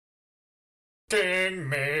Ding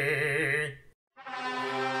me.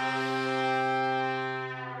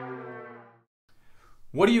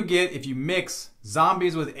 What do you get if you mix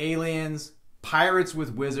zombies with aliens, pirates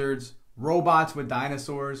with wizards, robots with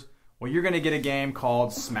dinosaurs? Well, you're going to get a game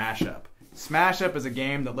called Smash Up. Smash Up is a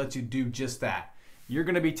game that lets you do just that. You're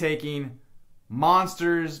going to be taking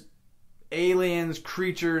monsters, aliens,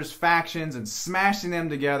 creatures, factions, and smashing them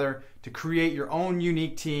together to create your own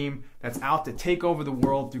unique team that's out to take over the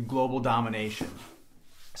world through global domination.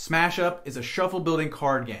 Smash Up is a shuffle building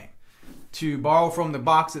card game. To borrow from the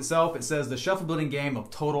box itself, it says the shuffle building game of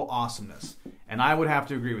total awesomeness. And I would have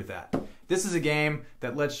to agree with that. This is a game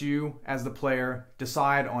that lets you, as the player,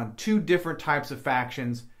 decide on two different types of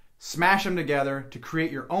factions, smash them together to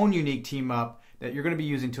create your own unique team up that you're going to be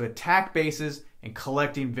using to attack bases and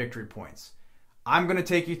collecting victory points. I'm going to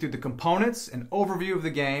take you through the components and overview of the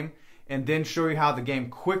game and then show you how the game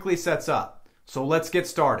quickly sets up. So let's get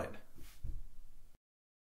started.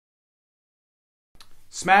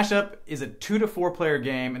 Smash Up is a 2 to 4 player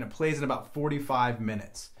game and it plays in about 45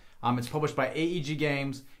 minutes. It's published by AEG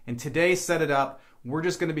Games, and today, set it up, we're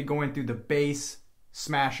just going to be going through the base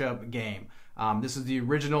Smash Up game. This is the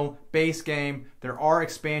original base game. There are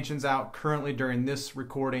expansions out currently during this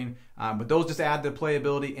recording, but those just add the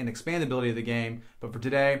playability and expandability of the game. But for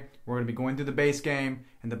today, we're going to be going through the base game,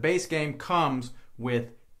 and the base game comes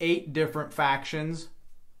with 8 different factions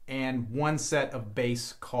and 1 set of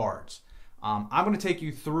base cards. I'm going to take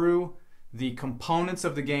you through the components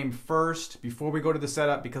of the game first before we go to the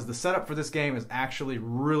setup, because the setup for this game is actually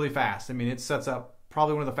really fast. I mean, it sets up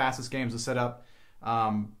probably one of the fastest games to set up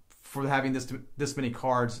for having this many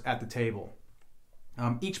cards at the table.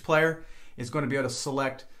 Each player is going to be able to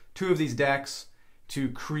select 2 of these decks to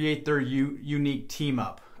create their unique team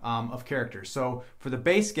up of characters. So for the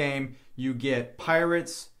base game, you get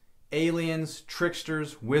pirates, aliens,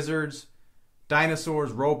 tricksters, wizards,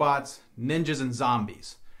 dinosaurs, robots, ninjas, and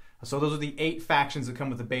zombies. So those are the 8 factions that come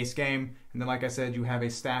with the base game. And then, like I said, you have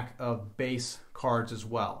a stack of base cards as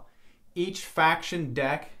well. Each faction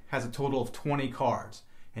deck has a total of 20 cards.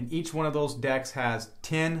 And each one of those decks has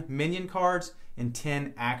 10 minion cards and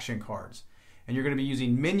 10 action cards. And you're going to be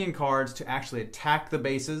using minion cards to actually attack the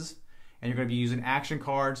bases. And you're going to be using action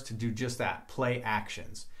cards to do just that, play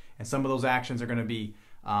actions. And some of those actions are going to be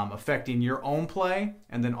affecting your own play,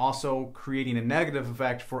 and then also creating a negative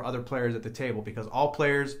effect for other players at the table, because all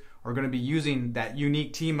players are going to be using that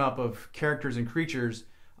unique team up of characters and creatures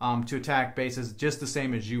to attack bases just the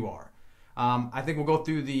same as you are. I think we'll go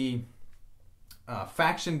through the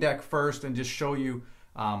faction deck first and just show you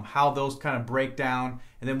how those kind of break down,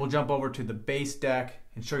 and then we'll jump over to the base deck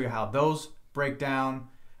and show you how those break down,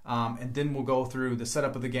 and then we'll go through the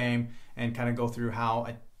setup of the game and kind of go through how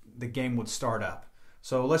the game would start up.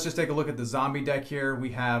 So let's just take a look at the zombie deck here. We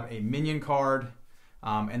have a minion card.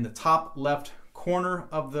 In the top left corner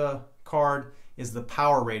of the card is the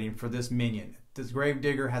power rating for this minion. This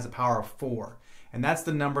Gravedigger has a power of 4. And that's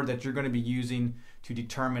the number that you're going to be using to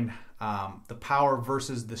determine the power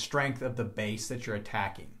versus the strength of the base that you're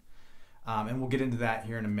attacking. And we'll get into that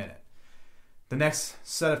here in a minute. The next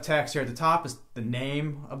set of text here at the top is the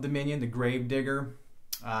name of the minion, the Gravedigger.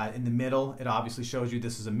 In the middle, it obviously shows you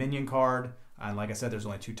this is a minion card. And like I said, there's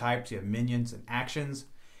only 2 types. You have minions and actions.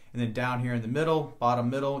 And then down here in the middle, bottom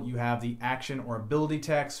middle, you have the action or ability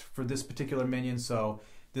text for this particular minion. So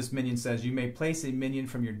this minion says you may place a minion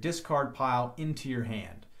from your discard pile into your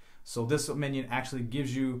hand. So this minion actually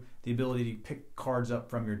gives you the ability to pick cards up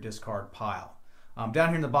from your discard pile. Down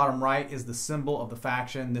here in the bottom right is the symbol of the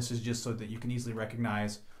faction. This is just so that you can easily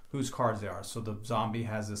recognize whose cards they are. So the zombie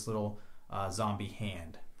has this little zombie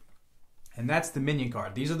hand. And that's the minion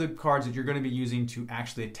card. These are the cards that you're going to be using to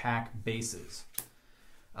actually attack bases.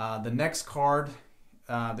 The next card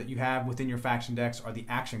that you have within your faction decks are the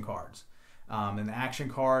action cards. And the action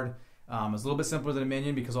card is a little bit simpler than a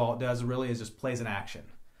minion, because all it does really is just plays an action.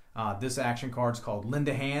 This action card is called Lend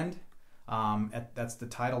a Hand. That's the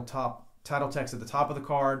title text at the top of the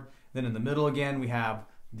card. Then in the middle again, we have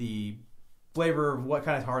the flavor of what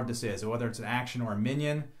kind of card this is, whether it's an action or a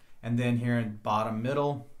minion. And then here in bottom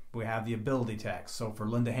middle, we have the ability text. So for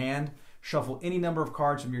Lend a Hand, shuffle any number of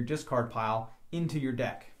cards from your discard pile into your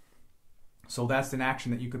deck. So that's an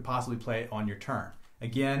action that you could possibly play on your turn.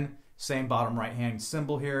 Again, same bottom right hand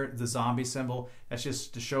symbol here, the zombie symbol. That's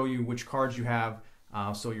just to show you which cards you have,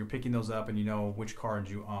 so you're picking those up and you know which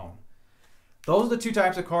cards you own. Those are the 2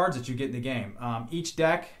 types of cards that you get in the game. Each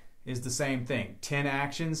deck is the same thing. 10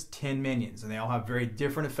 actions, 10 minions, and they all have very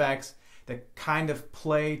different effects that kind of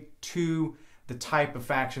play to the type of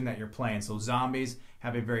faction that you're playing. So zombies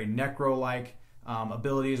have a very necro-like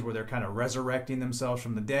abilities where they're kind of resurrecting themselves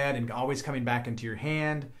from the dead and always coming back into your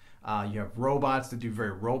hand. You have robots that do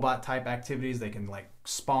very robot type activities. They can like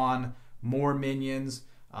spawn more minions.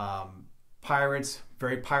 Pirates,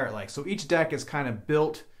 very pirate-like. So each deck is kind of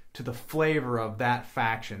built to the flavor of that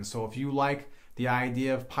faction. So if you like the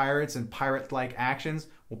idea of pirates and pirate-like actions,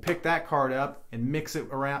 we'll pick that card up and mix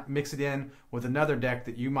it in with another deck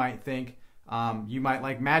that you might think you might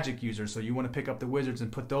like magic users. So you want to pick up the wizards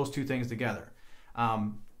and put those two things together.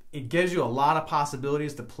 It gives you a lot of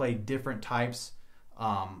possibilities to play different types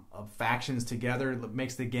of factions together. It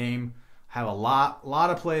makes the game have a lot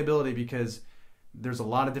of playability because there's a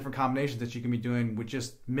lot of different combinations that you can be doing with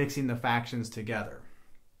just mixing the factions together.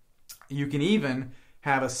 You can even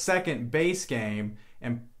have a second base game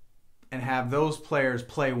and have those players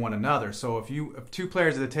play one another. So if two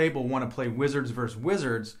players at the table want to play wizards versus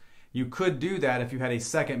wizards, you could do that if you had a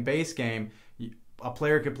second base game. A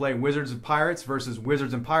player could play wizards and pirates versus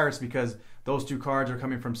wizards and pirates because those two cards are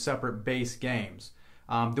coming from separate base games.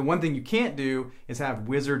 The one thing you can't do is have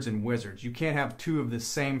wizards and wizards. You can't have two of the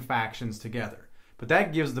same factions together. But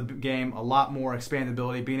that gives the game a lot more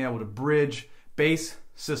expandability, being able to bridge base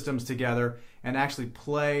systems together and actually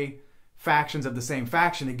play factions of the same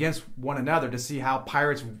faction against one another to see how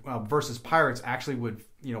pirates versus pirates actually would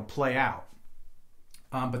play out.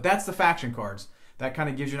 But that's the faction cards. That kind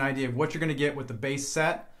of gives you an idea of what you're going to get with the base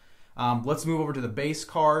set. Let's move over to the base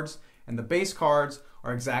cards. And the base cards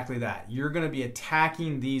are exactly that. You're going to be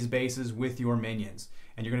attacking these bases with your minions.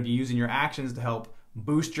 And you're going to be using your actions to help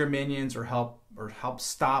boost your minions or help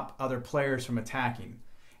stop other players from attacking.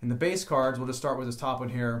 And the base cards, we'll just start with this top one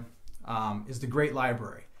here, is the Great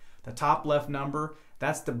Library. The top left number,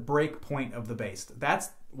 that's the break point of the base. That's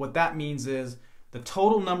what that means is the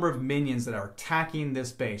total number of minions that are attacking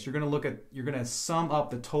this base. You're going to sum up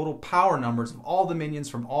the total power numbers of all the minions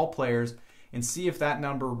from all players and see if that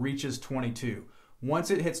number reaches 22.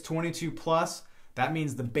 Once it hits 22 plus, that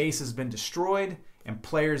means the base has been destroyed and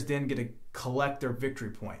players then get to collect their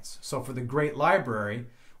victory points. So for the Great Library,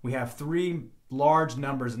 we have three large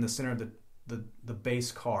numbers in the center of the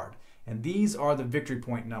base card. And these are the victory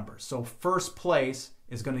point numbers. So first place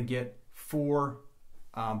is going to get 4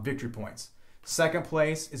 victory points. Second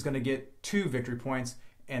place is going to get 2 victory points.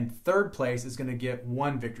 And third place is going to get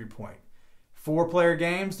 1 victory point. 4-player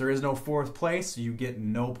games, there is no fourth place, so you get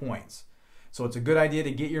no points. So it's a good idea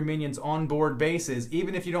to get your minions on board bases,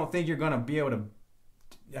 even if you don't think you're going to be able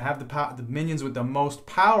to have the minions with the most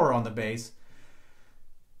power on the base.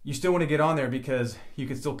 You still want to get on there because you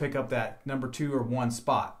can still pick up that number 2 or 1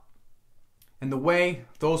 spot. And the way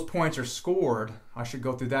those points are scored, I should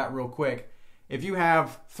go through that real quick. If you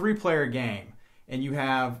have 3-player game and you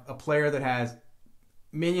have a player that has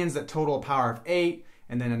minions that total a power of 8,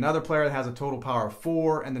 and then another player that has a total power of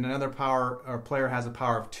 4, and then another player has a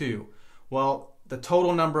power of 2. Well, the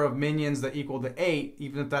total number of minions that equal to 8,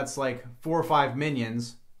 even if that's like 4 or 5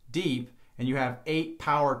 minions deep, and you have 8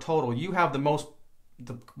 power total, you have the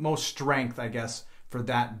most strength, I guess, for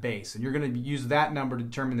that base. And you're going to use that number to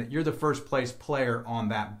determine that you're the first place player on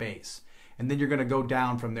that base. And then you're going to go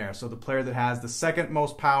down from there. So the player that has the second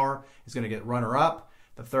most power is going to get runner up,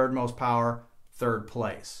 the third most power, third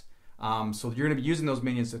place. So you're going to be using those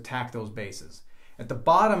minions to attack those bases. At the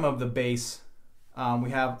bottom of the base, we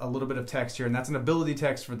have a little bit of text here, and that's an ability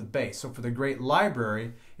text for the base. So for the Great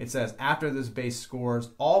Library, it says, after this base scores,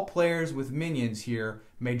 all players with minions here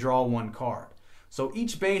may draw 1 card. So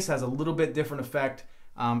each base has a little bit different effect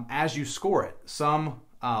as you score it. Some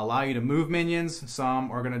allow you to move minions. Some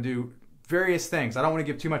are going to do various things. I don't want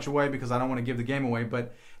to give too much away because I don't want to give the game away,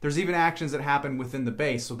 but there's even actions that happen within the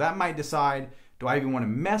base. So that might decide, do I even want to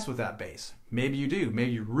mess with that base? Maybe you do.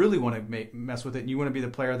 Maybe you really want to mess with it and you want to be the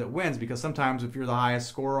player that wins, because sometimes if you're the highest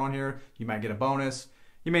scorer on here, you might get a bonus.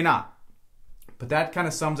 You may not. But that kind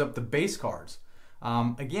of sums up the base cards.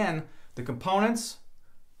 Again, the components,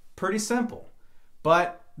 pretty simple.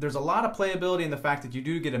 But there's a lot of playability in the fact that you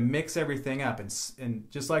do get to mix everything up. And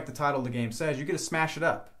just like the title of the game says, you get to smash it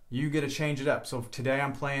up. You get to change it up. So today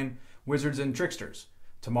I'm playing wizards and tricksters.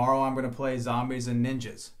 Tomorrow I'm going to play zombies and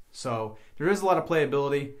ninjas. So there is a lot of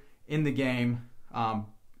playability in the game,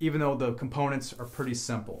 even though the components are pretty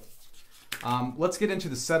simple. Let's get into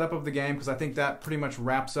the setup of the game, because I think that pretty much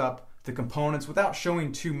wraps up the components without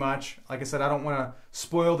showing too much. Like I said, I don't want to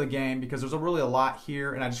spoil the game because there's really a lot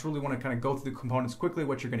here, and I just really want to kind of go through the components quickly,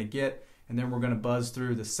 what you're going to get, and then we're going to buzz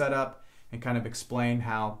through the setup and kind of explain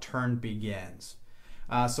how turn begins.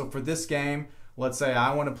 So for this game, let's say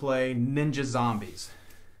I want to play ninja zombies.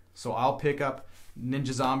 So I'll pick up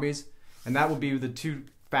ninja zombies, and that will be the 2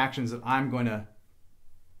 factions that I'm going to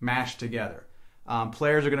mash together.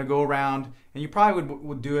 Players are going to go around, and you probably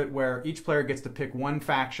would do it where each player gets to pick one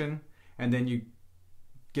faction, and then you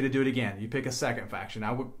get to do it again. You pick a second faction.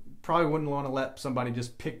 I probably wouldn't want to let somebody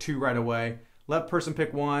just pick two right away. Let person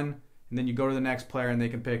pick one, and then you go to the next player and they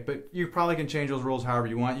can pick. But you probably can change those rules however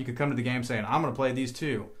you want. You could come to the game saying, I'm going to play these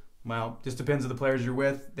two. Well, just depends on the players you're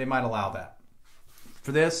with. They might allow that.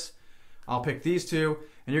 For this, I'll pick these two,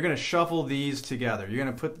 and you're going to shuffle these together. You're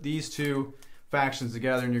going to put these two factions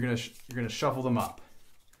together, and you're going to shuffle them up.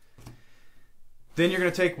 Then you're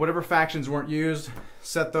going to take whatever factions weren't used,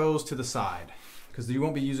 set those to the side, because you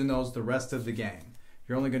won't be using those the rest of the game.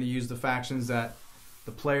 You're only going to use the factions that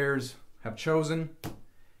the players have chosen,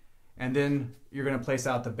 and then you're going to place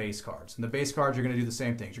out the base cards. And the base cards, you're going to do the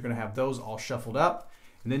same things. You're going to have those all shuffled up,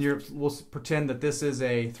 and then we'll pretend that this is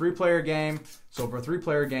a 3-player game. So for a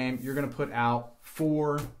 3-player game, you're going to put out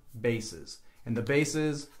 4 bases, and the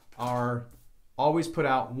bases are always put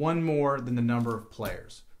out one more than the number of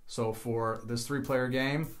players. So for this 3-player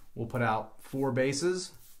game, we'll put out 4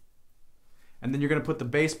 bases, and then you're going to put the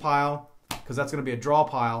base pile, because that's going to be a draw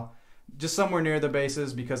pile, just somewhere near the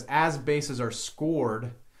bases, because as bases are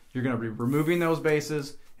scored, you're going to be removing those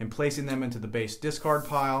bases and placing them into the base discard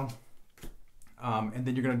pile, and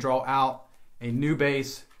then you're going to draw out a new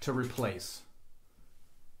base to replace.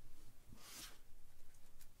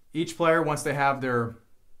 Each player, once they have their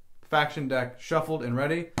faction deck shuffled and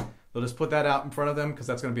ready, they'll just put that out in front of them, because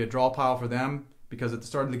that's going to be a draw pile for them, because at the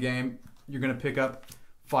start of the game, you're going to pick up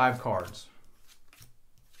 5 cards.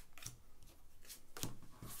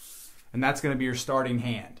 And that's going to be your starting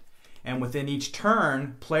hand. And within each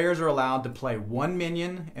turn, players are allowed to play 1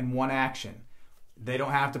 minion and 1 action. They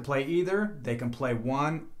don't have to play either. They can play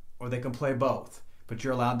one or they can play both. But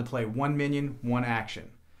you're allowed to play 1 minion, 1 action.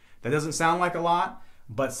 That doesn't sound like a lot,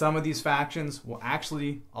 but some of these factions will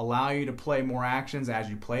actually allow you to play more actions as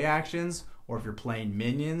you play actions. Or if you're playing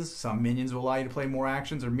minions, some minions will allow you to play more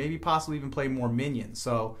actions, or maybe possibly even play more minions.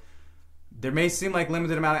 So there may seem like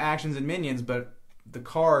limited amount of actions and minions, but the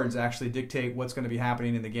cards actually dictate what's going to be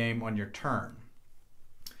happening in the game on your turn.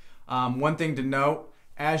 One thing to note,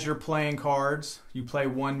 as you're playing cards, you play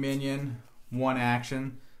 1 minion, 1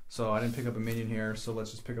 action. So I didn't pick up a minion here, so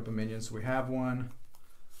let's just pick up a minion. So we have one.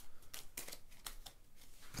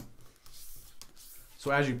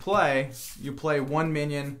 So as you play 1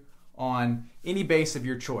 minion on any base of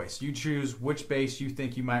your choice. You choose which base you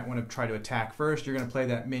think you might want to try to attack first. You're going to play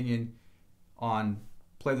that minion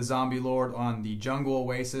play the Zombie Lord on the Jungle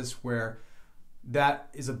Oasis, where that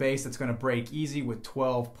is a base that's going to break easy with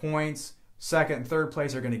 12 points. Second and third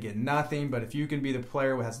place are going to get nothing, but if you can be the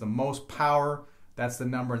player who has the most power, that's the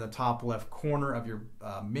number in the top left corner of your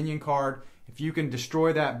minion card. If you can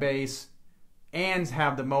destroy that base and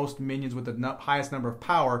have the most minions with the highest number of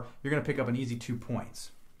power, you're going to pick up an easy 2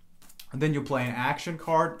 points. And then you'll play an action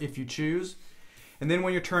card if you choose. And then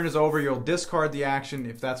when your turn is over, you'll discard the action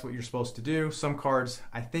if that's what you're supposed to do. Some cards,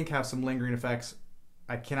 I think, have some lingering effects.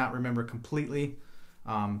 I cannot remember completely,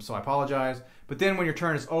 so I apologize. But then when your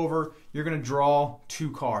turn is over, you're going to draw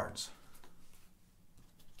 2 cards.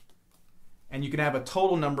 And you can have a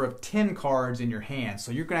total number of 10 cards in your hand.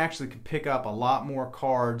 So you can actually pick up a lot more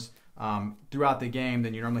cards throughout the game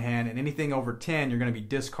than you normally hand. And anything over 10, you're going to be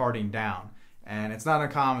discarding down. And it's not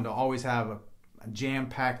uncommon to always have a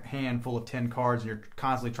jam-packed hand full of 10 cards, and you're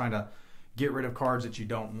constantly trying to get rid of cards that you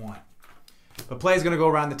don't want. But play is going to go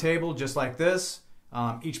around the table just like this.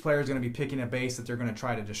 Each player is going to be picking a base that they're going to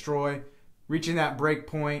try to destroy. Reaching that break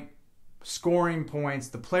point, scoring points.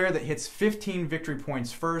 The player that hits 15 victory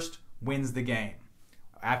points first wins the game.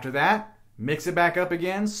 After that, mix it back up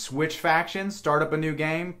again, switch factions, start up a new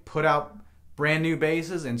game, put out brand new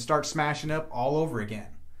bases, and start smashing up all over again.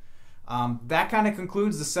 That kind of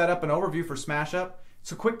concludes the setup and overview for Smash Up.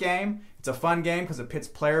 It's a quick game. It's a fun game because it pits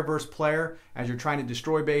player versus player as you're trying to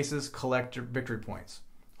destroy bases, collect your victory points.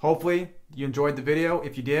 Hopefully you enjoyed the video.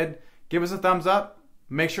 If you did, give us a thumbs up.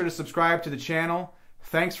 Make sure to subscribe to the channel.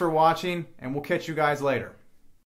 Thanks for watching, and we'll catch you guys later.